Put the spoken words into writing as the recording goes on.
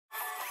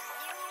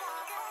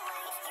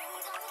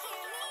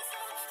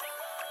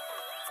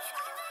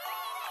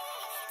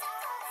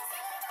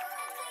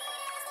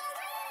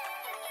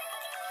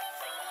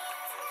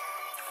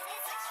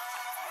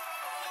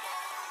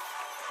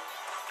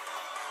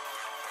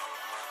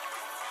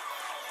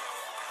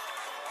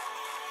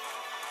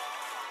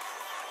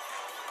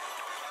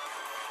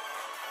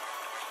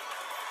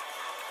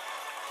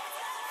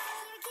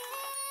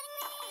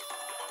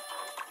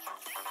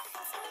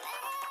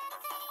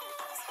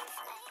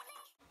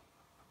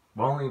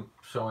We're only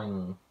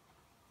showing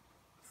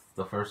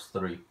the first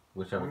 3,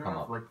 whichever come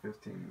up. Like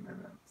 15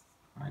 minutes.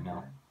 I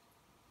know.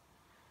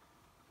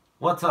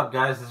 What's up,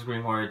 guys? This is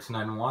Green Warrior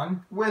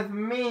 291. With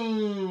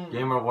me!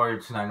 Gamer Warrior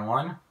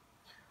 291.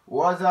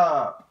 What's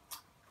up?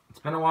 It's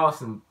been a while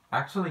since...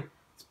 Actually,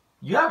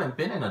 you haven't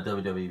been in a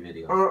WWE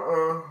video.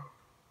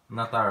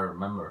 Not that I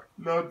remember.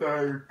 Not that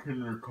I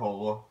can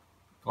recall.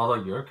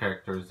 Although your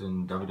character's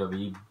in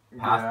WWE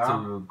Path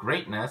to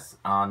Greatness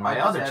on my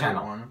other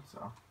channel. One,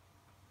 so.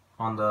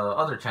 On the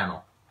other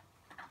channel.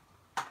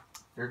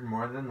 There's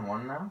more than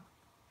one now?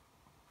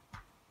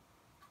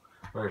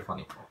 Very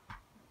funny.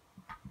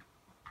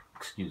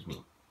 Excuse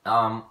me.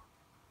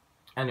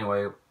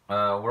 Anyway,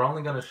 we're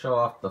only gonna show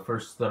off the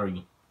first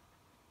 3.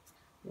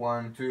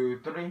 1, 2,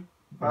 3,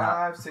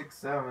 5, 6,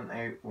 7,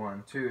 8.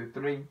 1, 2,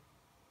 3.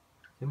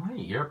 Did my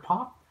ear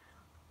pop?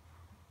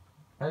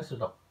 That's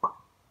it up.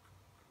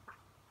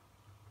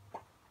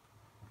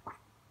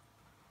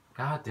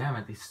 God damn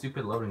it, these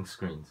stupid loading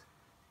screens.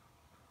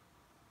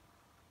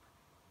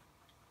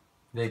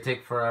 They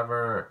take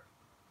forever.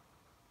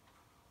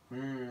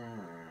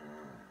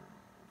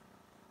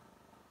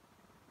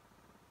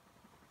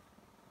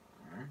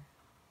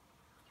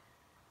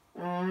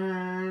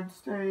 It's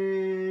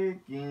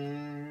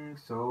taking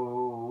so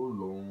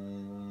long.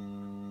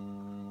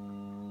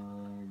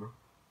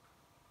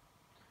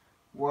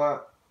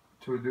 What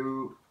to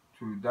do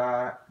to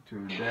that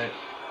today?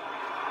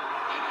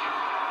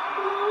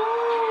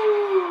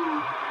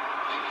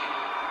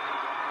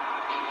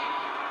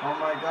 Oh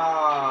my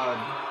god.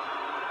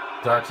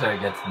 Darkseid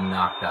gets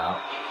knocked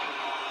out.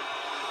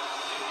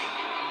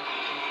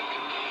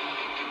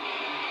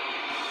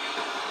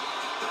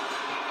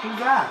 Who's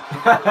that?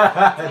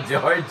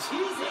 George. He's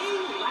a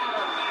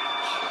ladder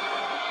match.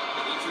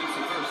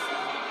 Introducing first,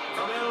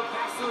 from El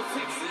Paso,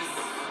 Texas,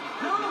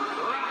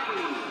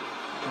 Rocky.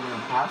 From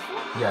El Paso?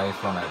 Yeah, he's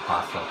from El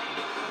Paso.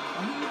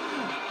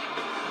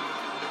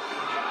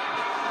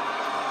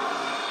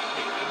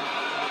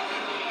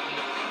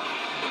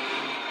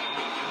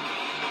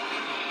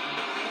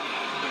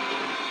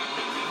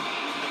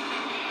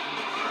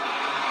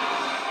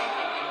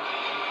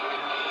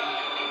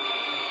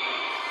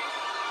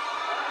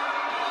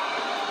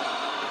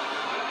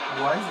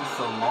 Why is it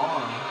so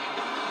long?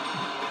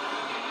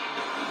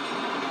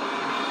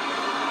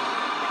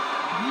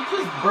 He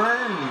just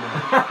burned.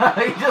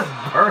 He just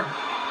burned.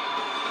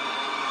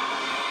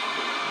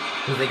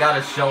 Because they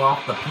gotta show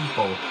off the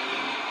people.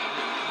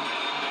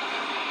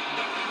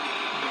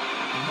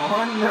 No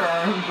wonder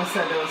our uncle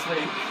said it was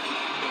fake.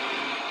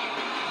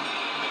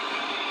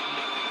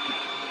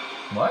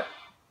 What?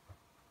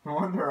 No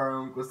wonder our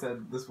uncle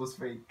said this was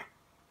fake.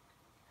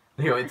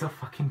 Yo, it's a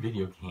fucking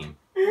video game.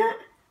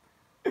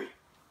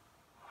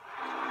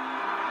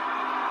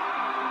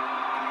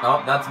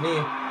 Oh, that's me.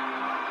 From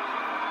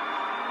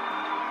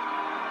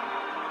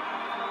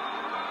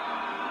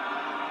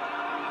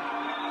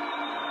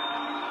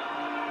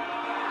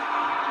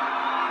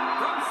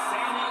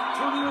San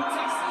Antonio,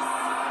 Texas,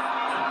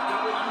 the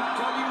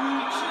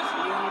WWE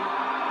champion,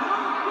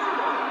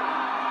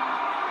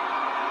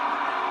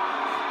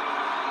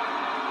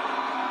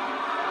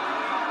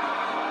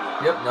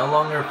 Yep, no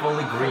longer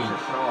fully green.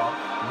 Show off.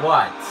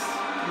 What?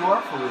 You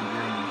are fully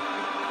green.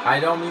 I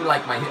don't mean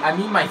like I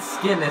mean my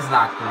skin is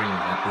not green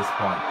at this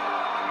point.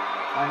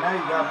 I know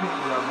you got paint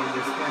job on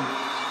your skin.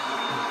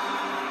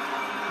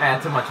 Man,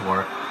 too much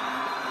work.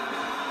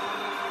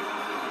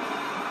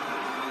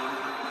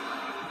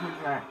 Who's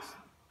next?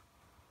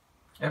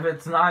 If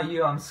it's not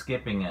you, I'm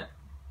skipping it.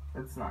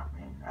 It's not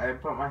me. I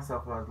put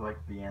myself as like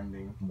the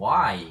ending.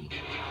 Why?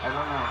 I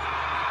don't know.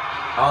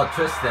 Oh,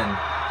 Tristan.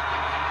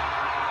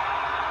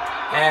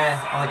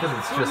 Only because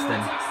it's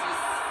Tristan.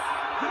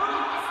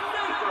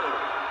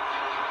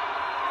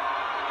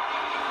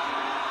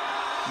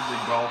 He's a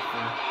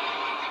golfer.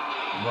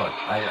 Look,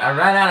 I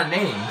ran out of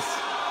names.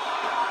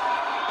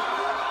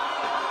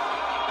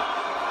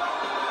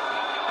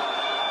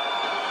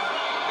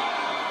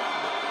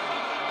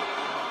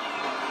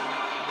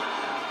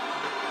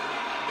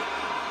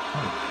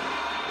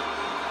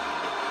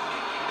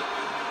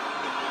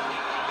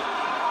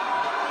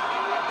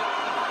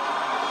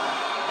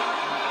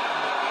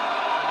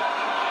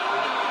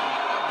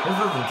 This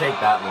doesn't take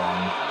that long.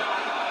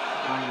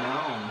 I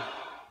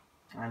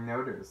know. I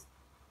noticed.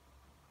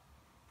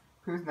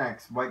 Who's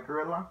next? White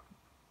Gorilla?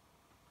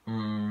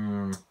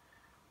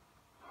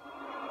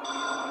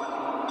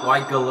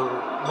 White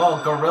Gorilla.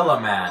 Well, Gorilla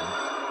Man.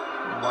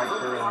 White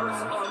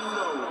Gorilla.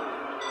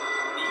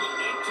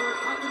 the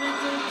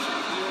Intercontinental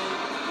Champion,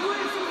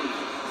 Grizzly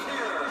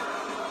Terror.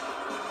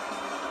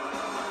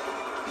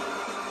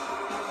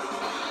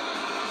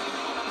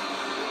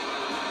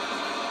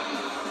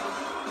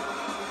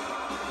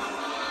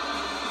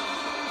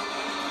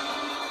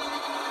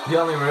 The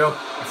only real,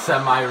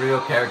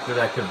 semi-real character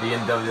that could be in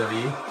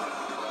WWE.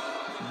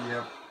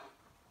 Yep.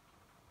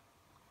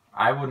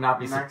 I would not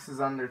be. Next is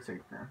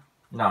Undertaker.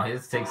 No,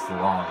 his takes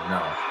long. No,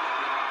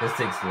 his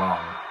takes long.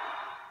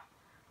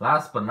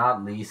 Last but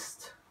not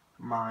least,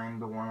 Mine,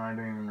 the one I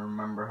don't even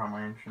remember how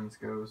my entrance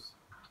goes.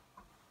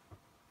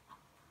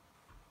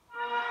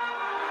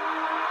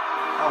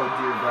 Oh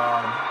dear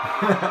God.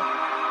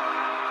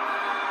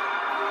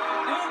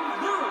 And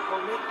their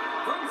opponent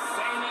from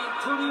San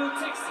Antonio,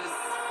 Texas,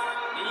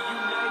 the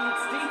United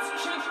States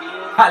champion.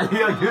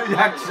 Leo, you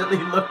actually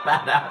look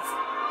badass.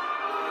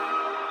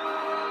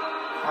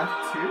 Have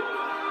two?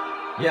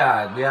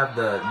 Yeah, we have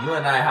the. You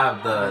and I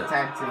have The the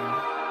tag team.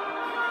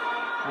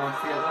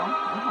 What's the other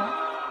one?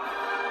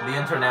 the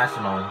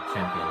international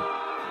champion.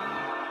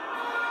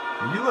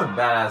 You look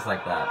badass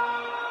like that.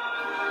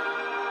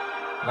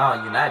 No,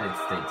 United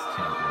States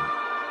champion.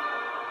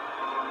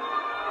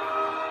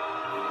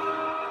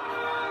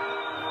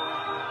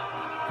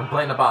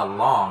 Complain about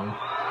long.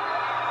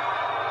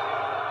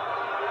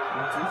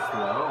 You're too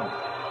slow.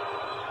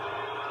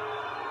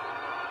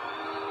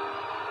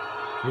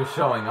 You're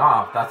showing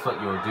off. That's what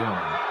you were doing.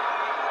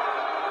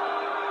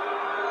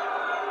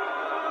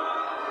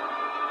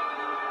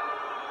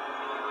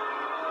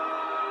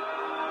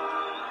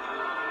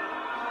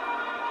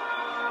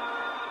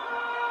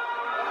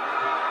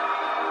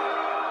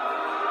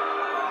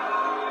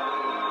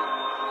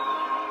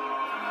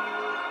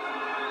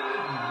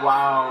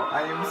 Wow,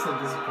 I am so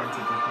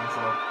disappointed with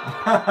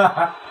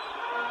myself.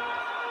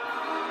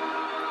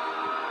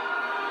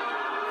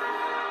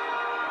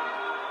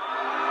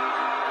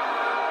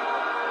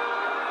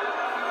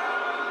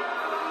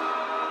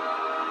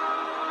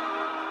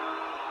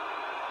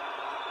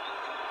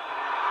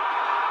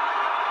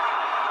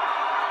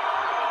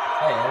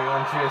 Hey,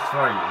 everyone cheers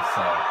for you,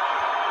 so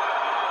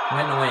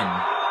win-win.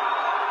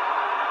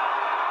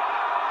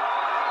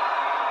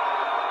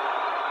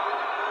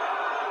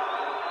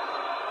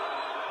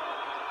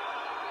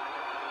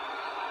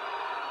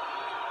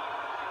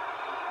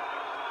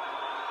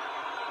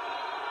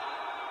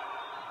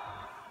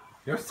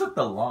 Yours took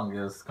the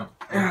longest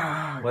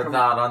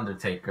without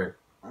Undertaker.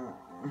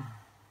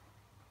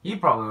 He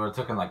probably would have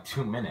taken like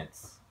 2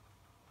 minutes.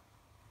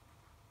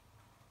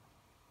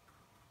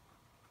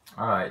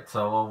 Alright,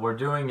 so what we're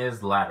doing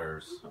is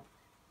ladders.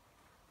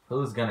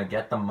 Who's gonna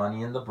get the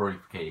money in the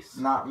briefcase?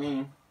 Not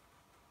me.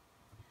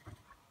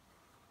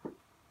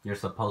 You're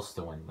supposed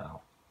to win,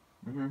 though.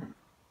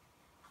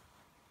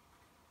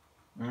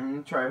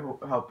 Try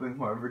helping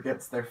whoever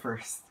gets there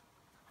first.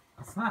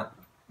 That's not...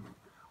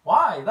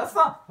 Why? That's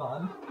not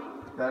fun.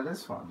 That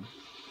is fun.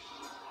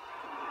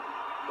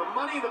 The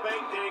Money in the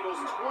Bank dangles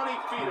 20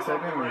 feet Yes,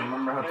 above I the didn't ring,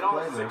 remember how to and all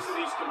play 6 this. of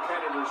these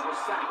competitors will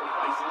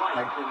sacrifice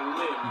life and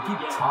limb. You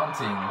keep to get it.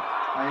 taunting.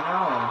 I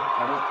know.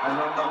 I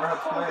don't remember how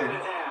to play. Folded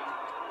in half.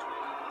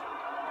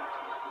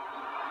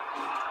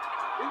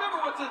 Remember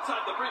what's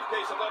inside the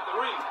briefcase above the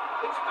ring.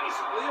 It's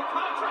basically a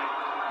contract.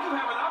 You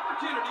have an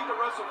opportunity to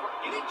wrestle for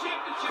any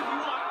championship you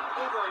want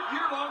over a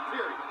year-long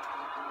period.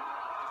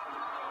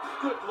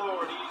 Good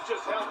Lord, he's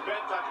just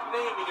hell-bent on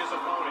naming his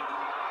opponent.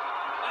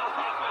 El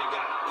Jefe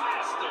got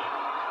blasted.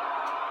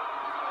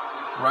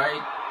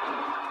 Right?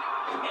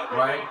 Every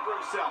Right. man for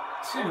himself.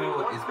 Two Only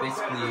one is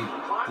basically competitor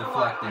can climb the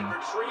deflecting. ladder and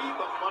retrieve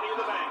the Money in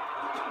the Bank.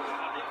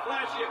 Nothing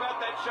flashy about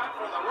that shot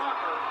from the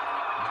rocker.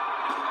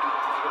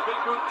 The big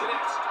boot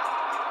connects.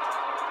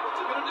 What's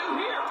he gonna do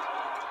here?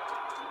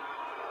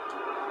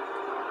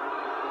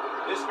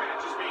 This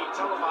match is being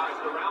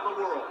televised around the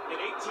world in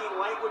 18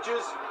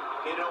 languages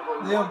in over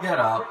They'll get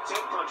up. 10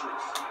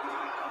 countries.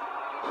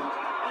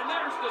 And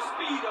there's the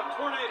speed of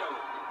Tornado.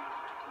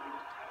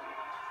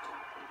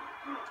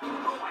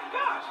 Oh my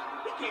gosh,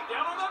 he came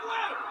down on that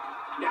ladder.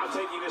 Now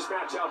taking this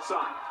match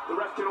outside. The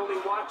ref can only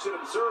watch and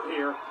observe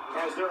here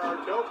as there are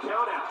no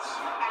countouts.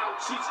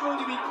 Ouch, he's going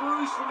to be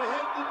bruised from the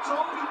head to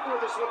toe before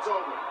this one's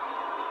over.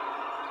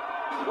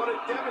 What a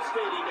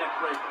devastating neck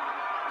breaker.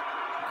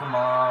 Come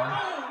on.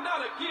 Oh,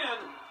 not again.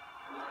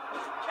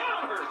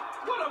 Counter.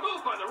 What a move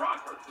by the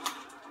rocker.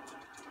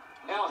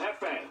 El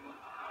Jefe.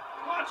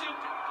 Watch it.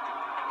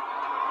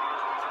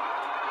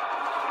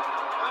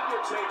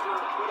 Undertaker,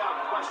 without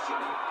question,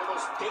 the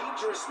most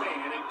dangerous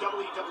man in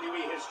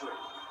WWE history.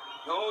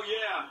 Oh,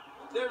 yeah.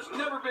 There's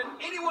never been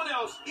anyone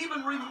else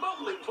even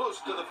remotely close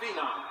to the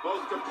Phenom.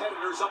 Both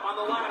competitors up on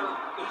the ladder.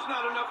 There's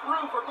not enough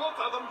room for both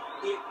of them.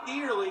 It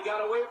nearly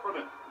got away from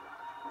him.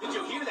 Did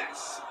you hear that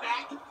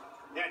smack?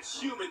 That's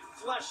human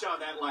flesh on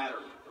that ladder.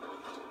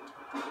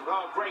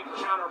 Oh, great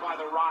counter by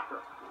the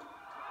rocker.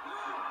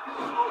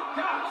 Oh,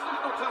 gosh,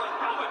 there's no telling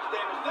how much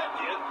damage that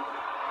did.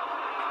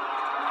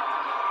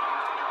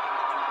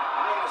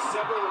 I asked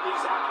several of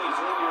these athletes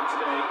earlier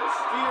today if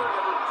fear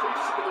ever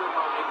creeps into their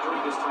mind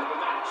during this type of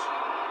match.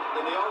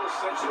 And they all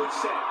essentially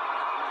said,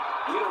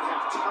 we don't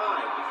have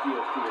time to feel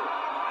fear.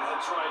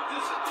 That's right,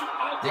 this is the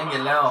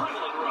ultimate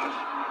adrenaline rush.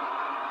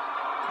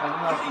 I don't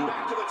know if Getting you...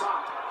 back to the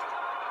top.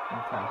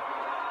 Okay.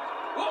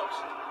 Whoops!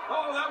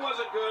 Oh, that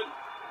wasn't good.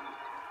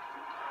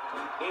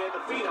 And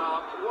the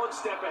Phenom one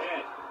step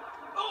ahead.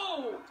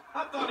 Oh,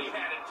 I thought he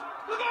had it.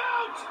 Look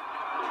out!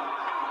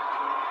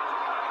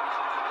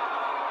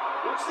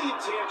 What's the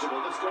intangible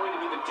that's going to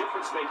be the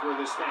difference maker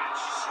in this match?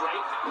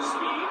 Strength,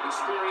 speed,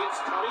 experience,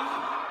 cutting?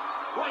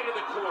 Right in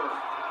the corner.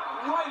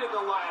 Right in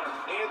the ladder.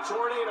 And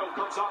Tornado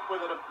comes up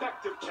with an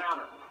effective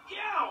counter.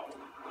 Yow!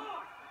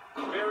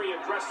 Very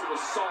aggressive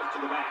assault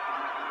to the back.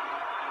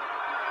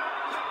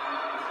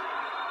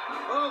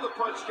 Oh, the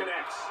punch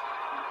connects.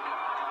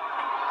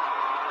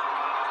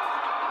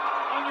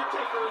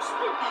 Undertaker is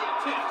spooky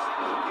intense.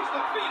 He's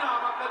the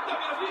phenom of the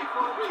WWE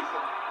for a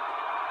reason.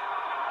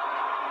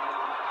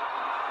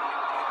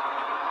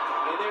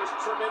 And there's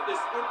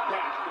tremendous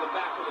impact to the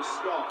back of the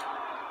skull.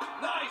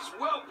 Nice,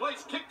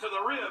 well-placed kick to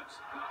the ribs.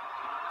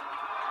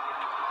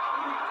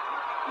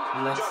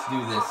 Let's Just do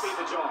this. dropping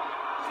the jaw.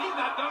 He's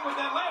not done with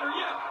that ladder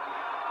yet.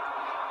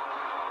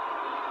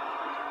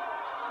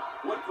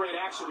 What great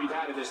action we've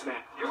had in this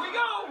match. Here we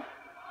go.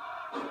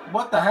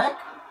 What the heck?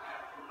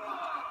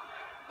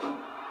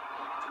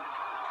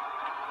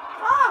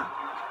 Ah!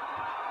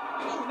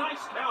 Oh,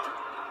 nice counter.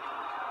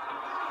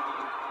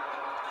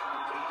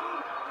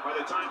 By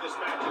the time this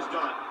match is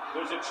done,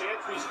 there's a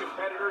chance these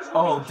competitors will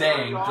Oh, be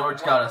carried dang. off George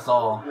like got us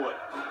all. wood.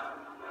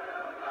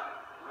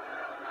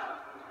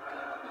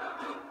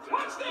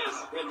 Watch this.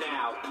 And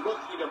now,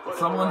 looking to put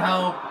Someone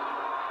help.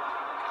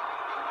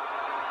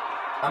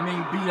 I'm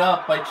being beat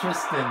up by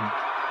Tristan.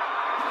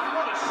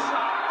 What a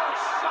shot. What a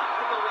shot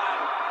to the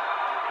ladder.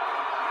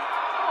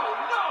 Oh,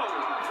 no.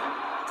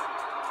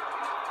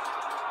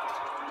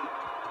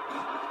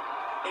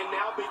 And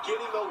now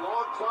beginning the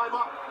long climb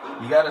up.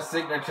 You got a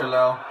signature,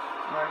 Lo.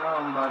 I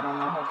know, but I don't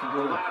know how to The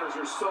do it. ladders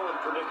are so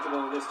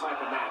unpredictable in this type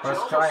of match. Press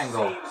it almost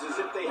triangle. seems as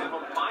if they have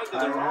a mind of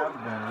I their have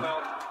own. been. Well,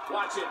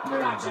 watch it. There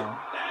you Watch it. go.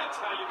 That's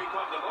how you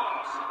become the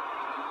boss.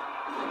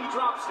 He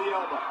drops the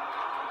elbow.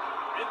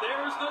 And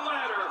there's the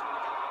ladder.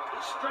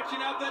 He's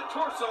stretching out that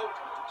torso,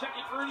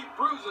 checking for any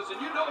bruises, and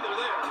you know they're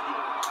there.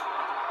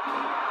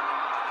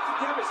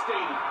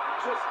 Devastating.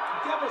 Just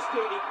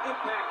devastating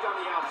impact on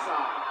the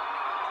outside.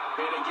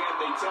 And again,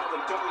 they tell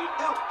the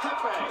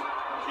WWE'12.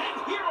 And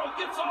Hero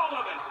gets all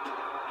of it.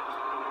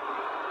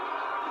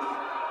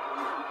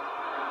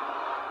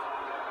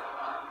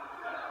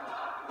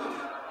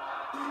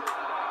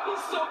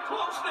 He's so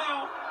close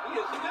now. He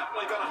is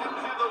definitely going to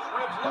have those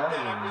ribs looked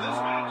at after this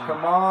match.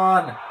 Come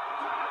on.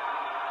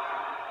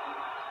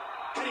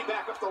 Heading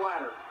back up the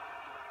ladder.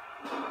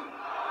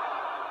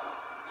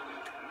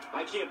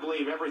 I can't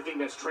believe everything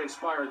that's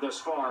transpired thus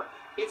far.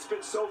 It's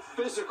been so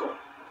physical.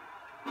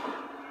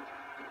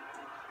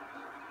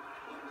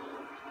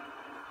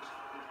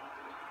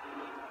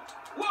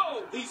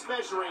 Whoa, he's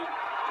measuring.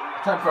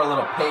 Time for a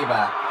little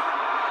payback.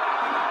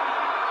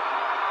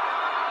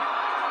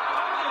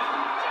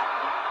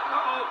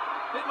 Uh-oh,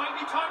 it might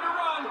be time to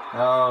run.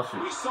 Oh,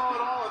 We shoot. saw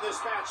it all in this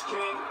match,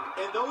 King,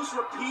 and those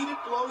repeated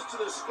blows to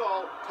the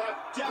skull have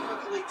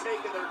definitely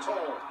taken their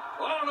toll.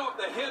 Well, I don't know if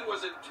the head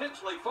was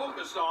intentionally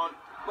focused on,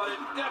 but it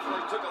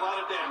definitely took a lot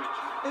of damage.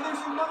 And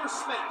there's another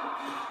smack.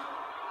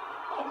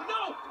 Oh,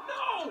 no,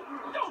 no,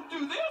 don't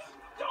do this.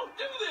 Don't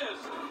do this.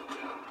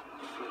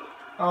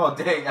 Oh,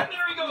 dang. And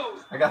there he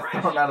goes. I got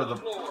crashing thrown out of to the...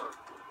 floor.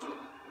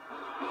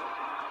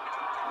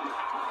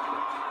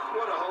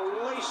 What a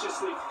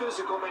hellaciously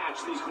physical match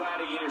these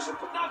gladiators have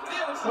put. Not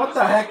this. What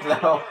the heck,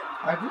 though?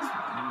 I just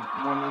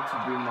wanted to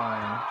do my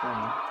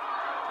thing.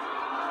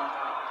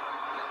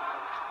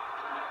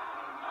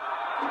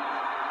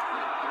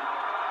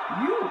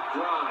 You!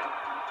 Grind.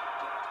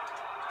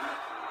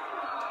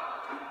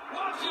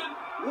 Watch it.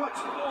 What?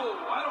 Oh,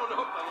 I don't know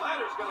if the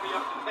ladder's going to be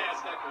up to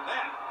task after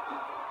that.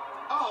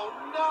 Oh,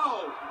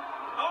 no.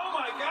 Oh,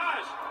 my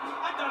gosh.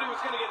 I thought he was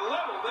going to get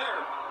leveled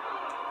there.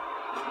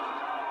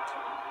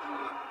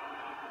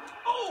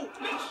 Oh,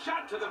 big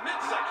shot to the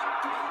midsection.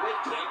 Wait,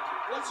 King.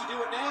 What's he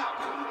doing now?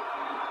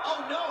 Oh,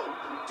 no.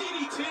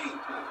 DDT.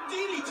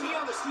 DDT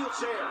on the steel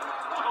chair.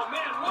 Oh,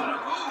 man, what a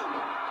move.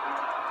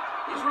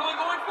 He's really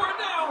going for it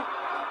now.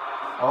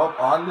 Oh,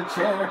 on the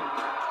chair.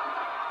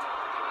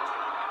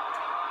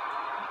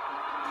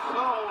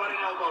 Oh, what an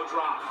elbow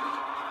drop.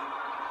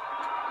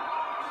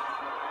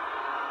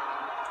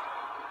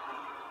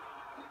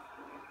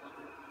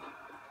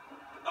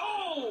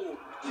 Oh,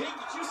 King,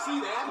 did you see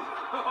that?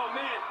 Oh,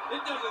 man,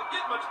 it doesn't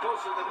get much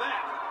closer than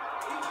that.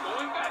 He's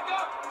going back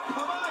up.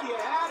 Come on, you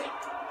had it.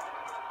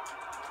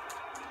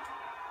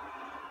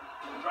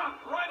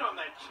 Dropped right on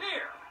that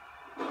chair.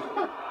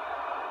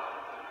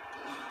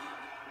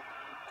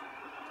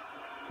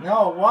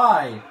 No,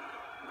 why?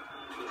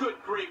 Good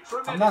grief.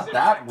 Tremendous I'm not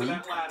that impact to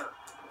weak. ladder.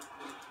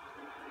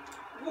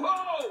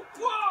 Whoa,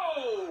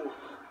 whoa.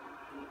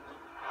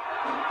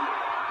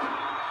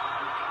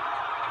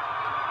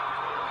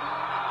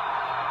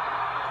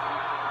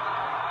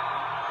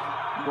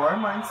 Why are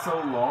mine so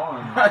long?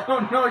 I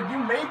don't know. You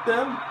made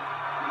them.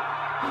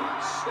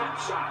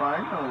 Snapshot.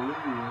 Finally.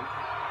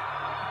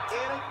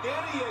 And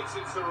again he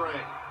exits the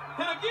ring.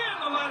 And again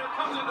the ladder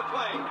comes into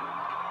play.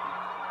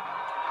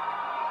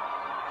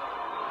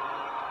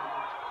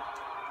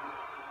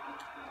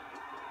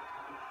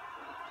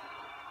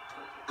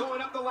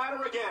 Going up the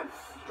ladder again.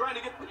 Trying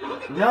to get...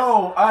 Look at this.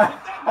 No,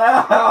 Ow.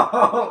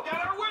 Ow.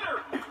 Got our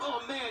winner.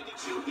 Oh, man, did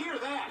you hear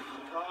that?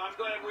 Oh, I'm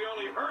glad we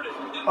only heard it.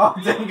 Didn't Oh,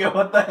 feel dang it.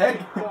 What the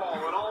heck? ball,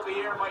 and all the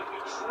air might be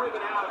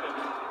driven out of him.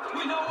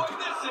 We know what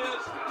this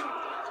is.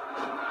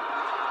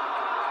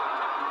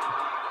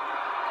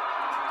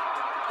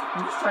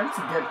 I'm just trying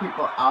to get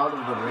people out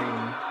of the ring.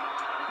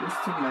 There's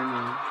too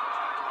many.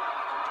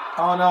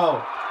 Oh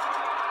no.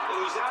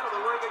 He's out of the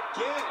ring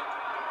again.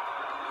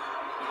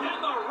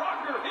 And the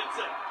rocker hits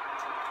it.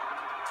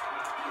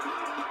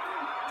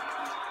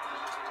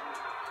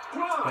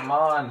 Come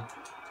on.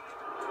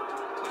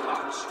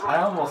 I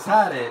almost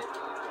had it.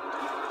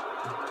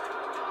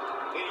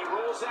 And he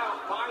rolls out,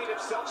 buying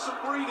himself some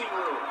breathing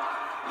room.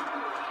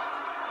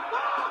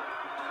 Ah!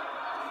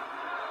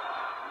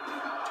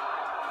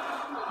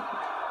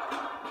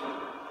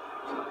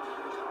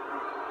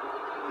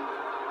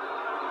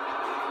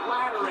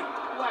 Ladder and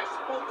flesh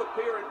both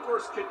appear in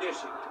worse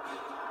condition.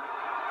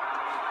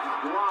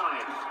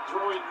 Line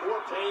throwing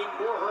more pain,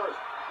 more hurt.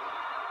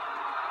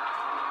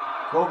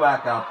 Go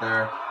back out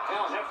there.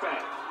 El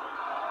Jefe.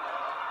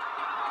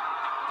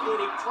 And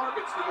he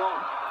targets the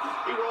arm.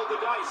 He rolled the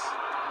dice.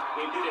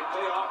 And did it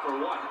pay off or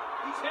what?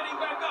 He's heading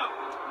back up.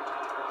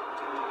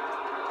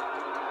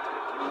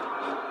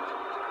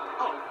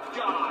 Oh,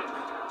 God.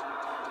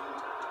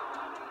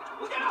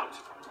 Look out.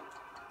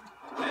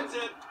 That's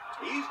it.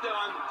 He's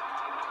done.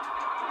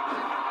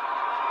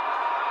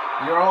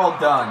 You're all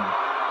done.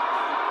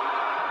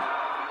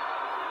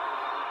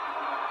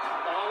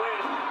 All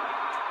in.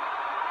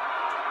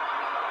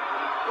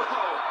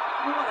 Whoa.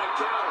 What a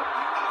counter.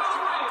 Out of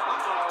the ring.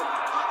 Uh-oh.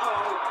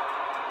 Uh-oh.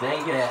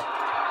 Dang it.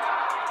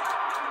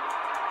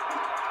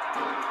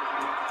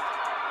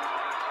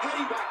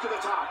 Heading back to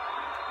the top.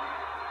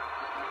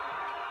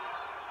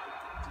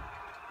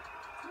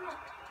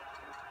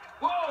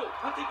 Whoa!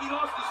 I think he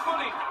lost his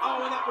footing.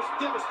 Oh, and that was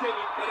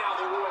devastating. And now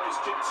the war is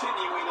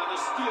continuing on the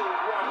steel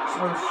runners.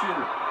 Oh,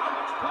 shoot. How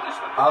much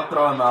punishment? I'll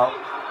throw him out.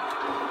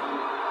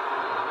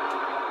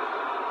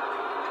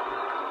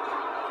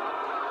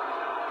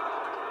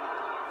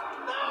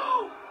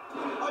 No!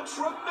 A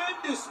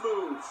tremendous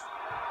move.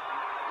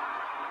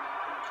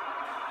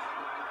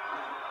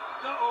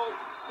 Uh-oh.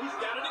 He's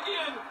got it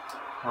again.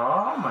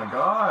 Oh my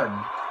god.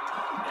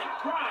 And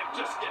Prime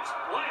just gets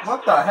blasted.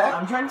 What the heck?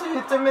 I'm trying to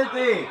hit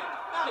Timothy.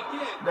 Not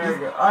again. There you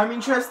go. I mean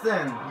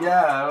Tristan.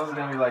 Yeah, I was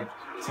gonna be like,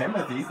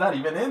 Timothy's not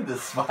even in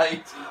this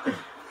fight.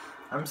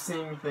 I'm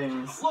seeing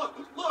things. Look,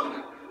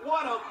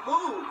 what a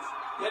move!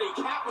 Did he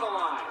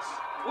capitalize?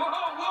 Whoa,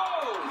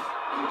 whoa!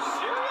 Are you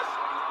serious?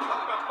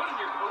 Talk about putting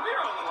your career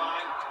on the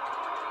line.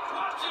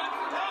 Watch it,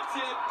 that's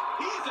it.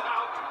 He's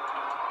out.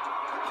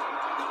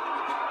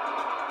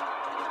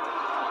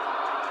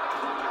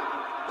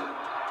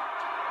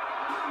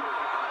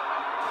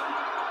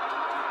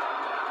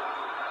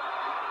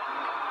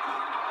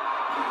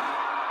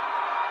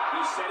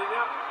 He's setting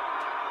up.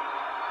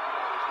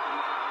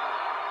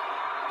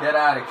 Get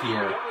out of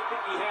here.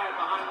 Everything he had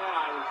behind that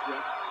Irish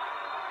whip.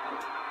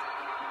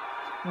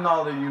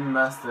 No, that you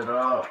messed it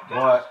up.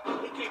 What?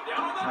 He came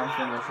down on that My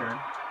ladder. finisher.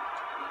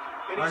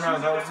 And Oh, he's no,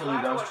 using that wasn't you,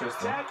 ladder that was like a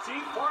Tristan. Tag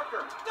team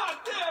Parker. Not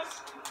this.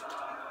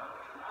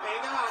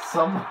 Hang on.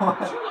 Someone.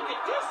 Would you look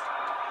at this?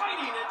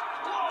 Fighting it,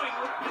 flowing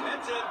with the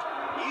heads in.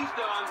 He's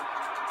done.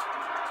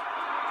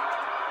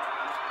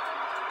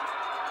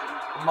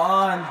 Come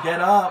on,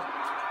 get up.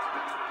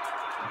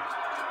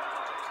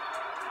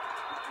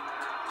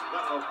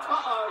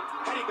 Uh-oh.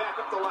 Heading back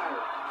up the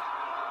ladder.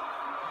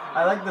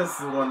 I like this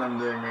one I'm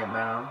doing right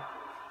now.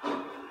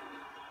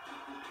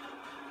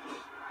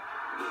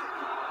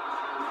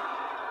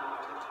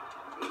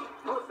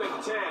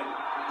 Perfect 10.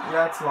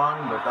 Yeah, it's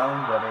long, but that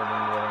one's better than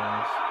the other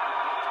ones.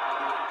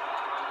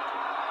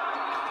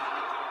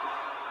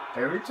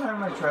 Every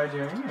time I try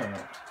doing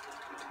it,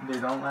 they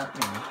don't let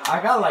me. I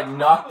got like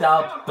knocked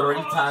out 3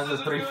 times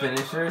with 3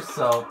 finishers,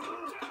 so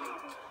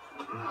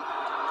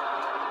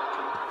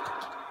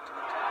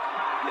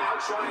Now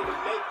trying to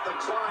make the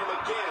climb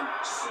again.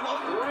 Slow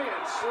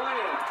grand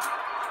slam.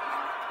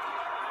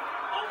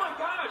 Oh my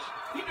gosh,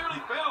 he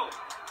nearly fell.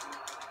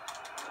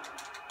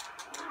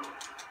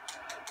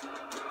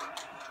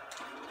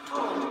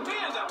 Oh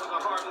man, that was a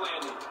hard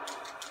landing.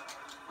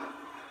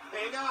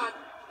 Hang on.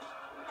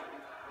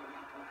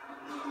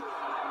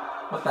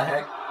 what the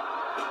heck?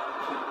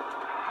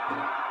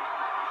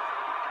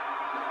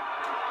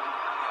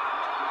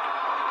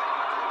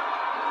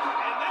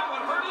 And that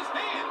one hurt his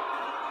hand.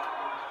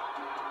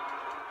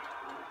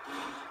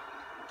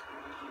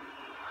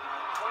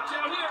 Watch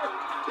out here.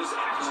 This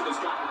action has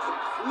gotten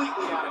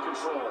completely out of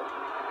control.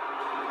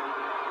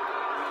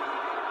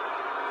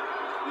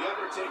 The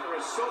Undertaker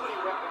has so many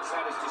weapons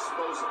at his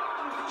disposal.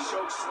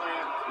 Choke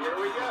slam. Here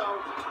we go.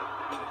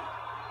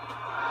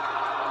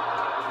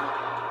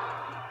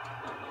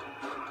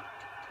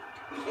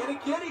 And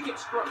again, he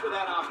gets struck with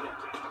that object.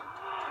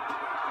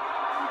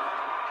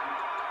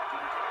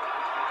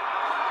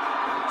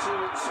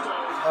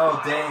 Tombstone.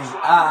 Oh dang.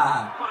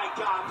 Ah. My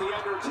God, the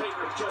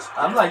Undertaker just.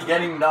 I'm like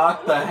getting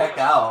knocked the heck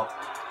out.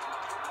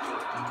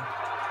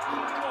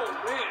 Oh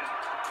man,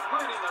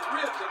 hurting the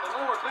ribs and the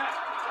lower back.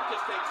 That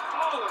just takes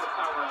all of the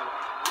power out of it.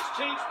 It's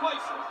changed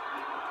places.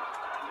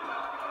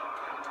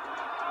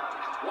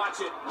 Watch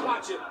it,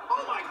 watch it.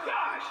 Oh my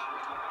gosh.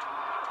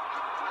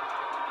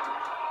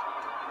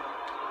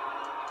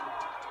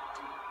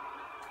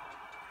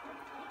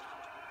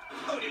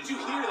 Oh, did you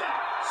hear that?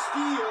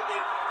 Steel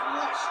and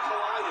flesh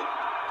collided.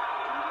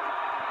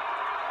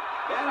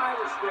 That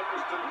Irish whip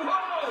was the...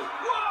 Whoa!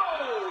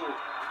 Whoa!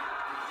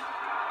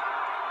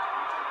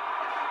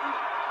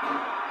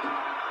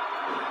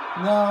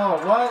 No,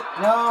 what?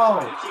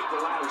 No! Trying to keep the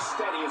ladder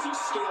steady as he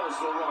scales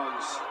the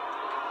rungs.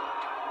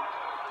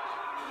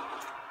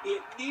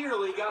 It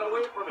nearly got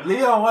away from him.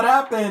 Leo, what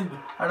happened?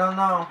 I don't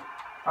know.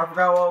 I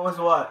forgot what was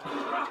what.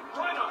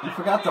 Right on You that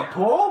forgot to spear.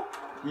 pull?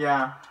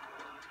 Yeah.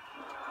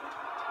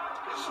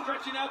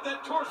 Stretching out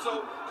that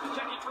torso,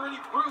 checking for any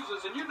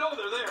bruises, and you know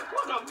they're there.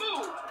 What a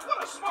move!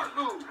 What a smart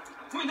move!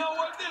 We know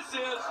what this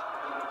is.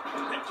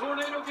 And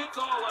Tornado gets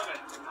all of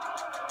it.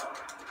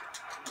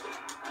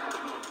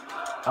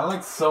 I'm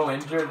like so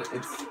injured,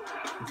 it's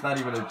not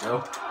even a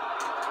joke.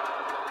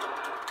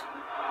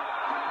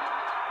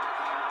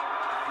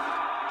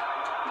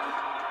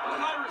 What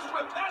an Irish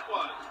whip that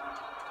was!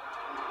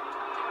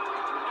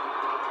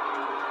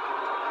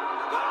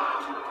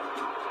 Ah!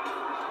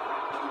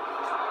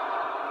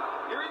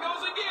 Here he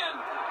goes again!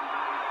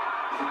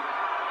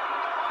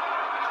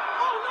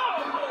 Oh no!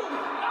 Oh!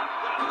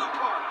 Knocked out of the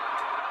park!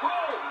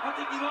 Whoa! I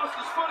think he lost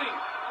his footing.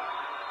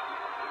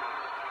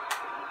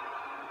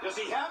 Does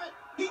he have it?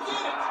 He did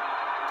it!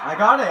 I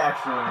got it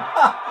actually.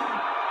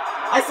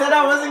 I said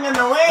I wasn't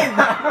gonna win.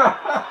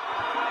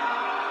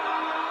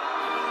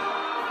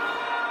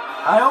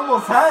 I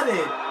almost had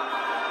it!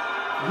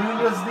 You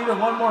just needed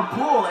one more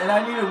pull, and I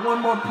needed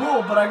one more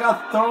pull, but I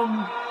got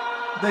thrown...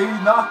 They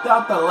knocked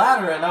out the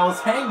ladder, and I was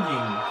hanging.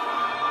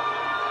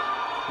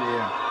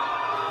 Yeah.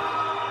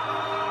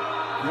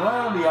 You want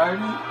to know the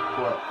irony?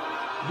 What?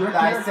 Your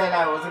I character- said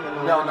I wasn't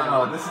gonna win.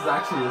 No, this is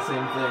actually the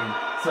same thing.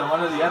 So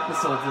one of the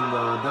episodes in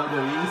the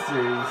WWE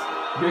series,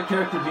 your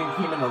character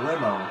became in a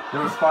limo.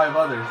 There was 5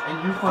 others, and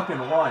you fucking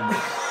won.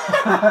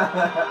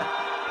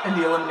 In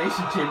the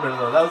Elimination Chamber,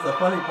 though. That was the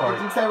funny part.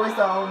 Because I wasted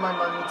all my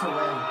money to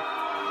win.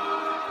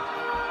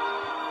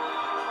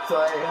 So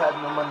I had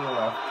no money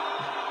left.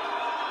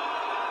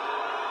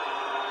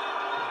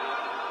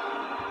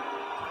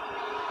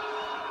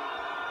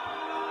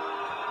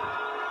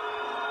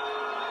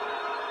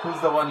 Who's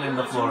the one in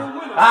the floor?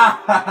 Ah,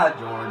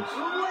 George.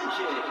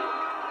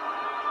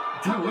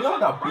 Dude, we all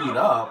got beat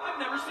up. I've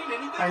never seen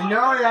anything I like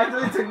know, it. it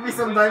actually took me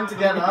some time to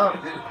get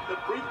up. The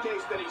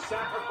briefcase that he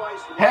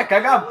sacrificed. Heck, I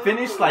got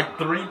finished like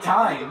 3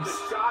 times. The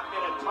shot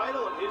at a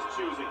title of his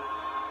choosing.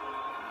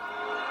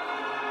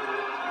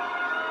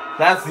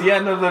 That's the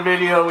end of the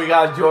video. We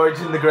got George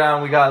in the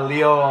ground. We got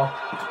Leo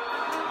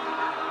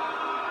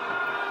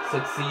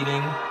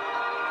succeeding.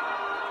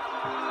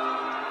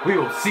 We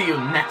will see you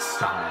next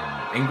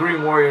time in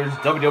Green Warriors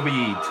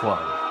WWE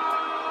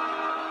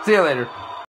 12. See you later.